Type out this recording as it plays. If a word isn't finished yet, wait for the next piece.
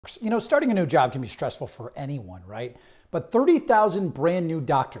You know, starting a new job can be stressful for anyone, right? But 30,000 brand new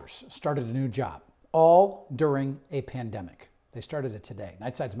doctors started a new job, all during a pandemic. They started it today.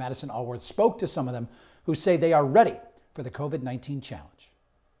 Nightside's Madison Allworth spoke to some of them who say they are ready for the COVID-19 challenge.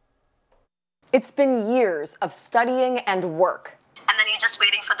 It's been years of studying and work. And then you're just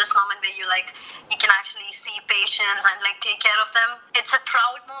waiting for this moment where you can actually see patients and take care of them. It's a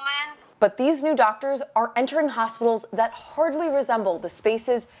proud moment. But these new doctors are entering hospitals that hardly resemble the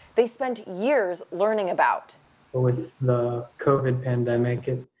spaces they spent years learning about. With the COVID pandemic,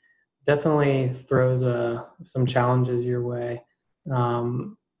 it definitely throws some challenges your way.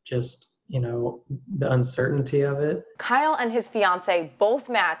 The uncertainty of it. Kyle and his fiance both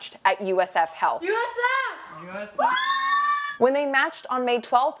matched at USF Health. USF! When they matched on May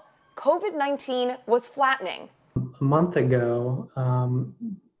 12th, COVID-19 was flattening. A month ago,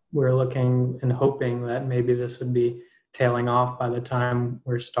 we were looking and hoping that maybe this would be tailing off by the time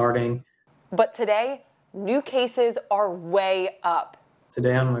we're starting. But today, new cases are way up.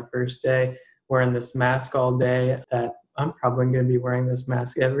 Today on my first day, wearing this mask all day, that I'm probably going to be wearing this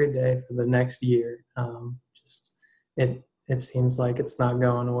mask every day for the next year. It seems like it's not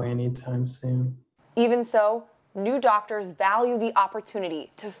going away anytime soon. Even so, new doctors value the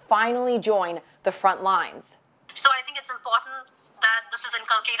opportunity to finally join the front lines. So I think it's important that this is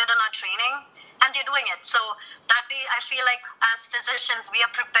inculcated in our training, and they're doing it. So that way I feel like as physicians, we are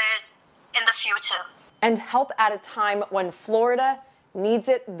prepared in the future. And help at a time when Florida needs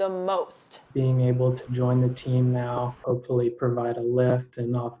it the most. Being able to join the team now, hopefully provide a lift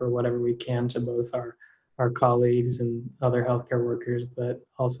and offer whatever we can to both our colleagues and other healthcare workers, but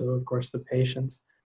also, of course, the patients.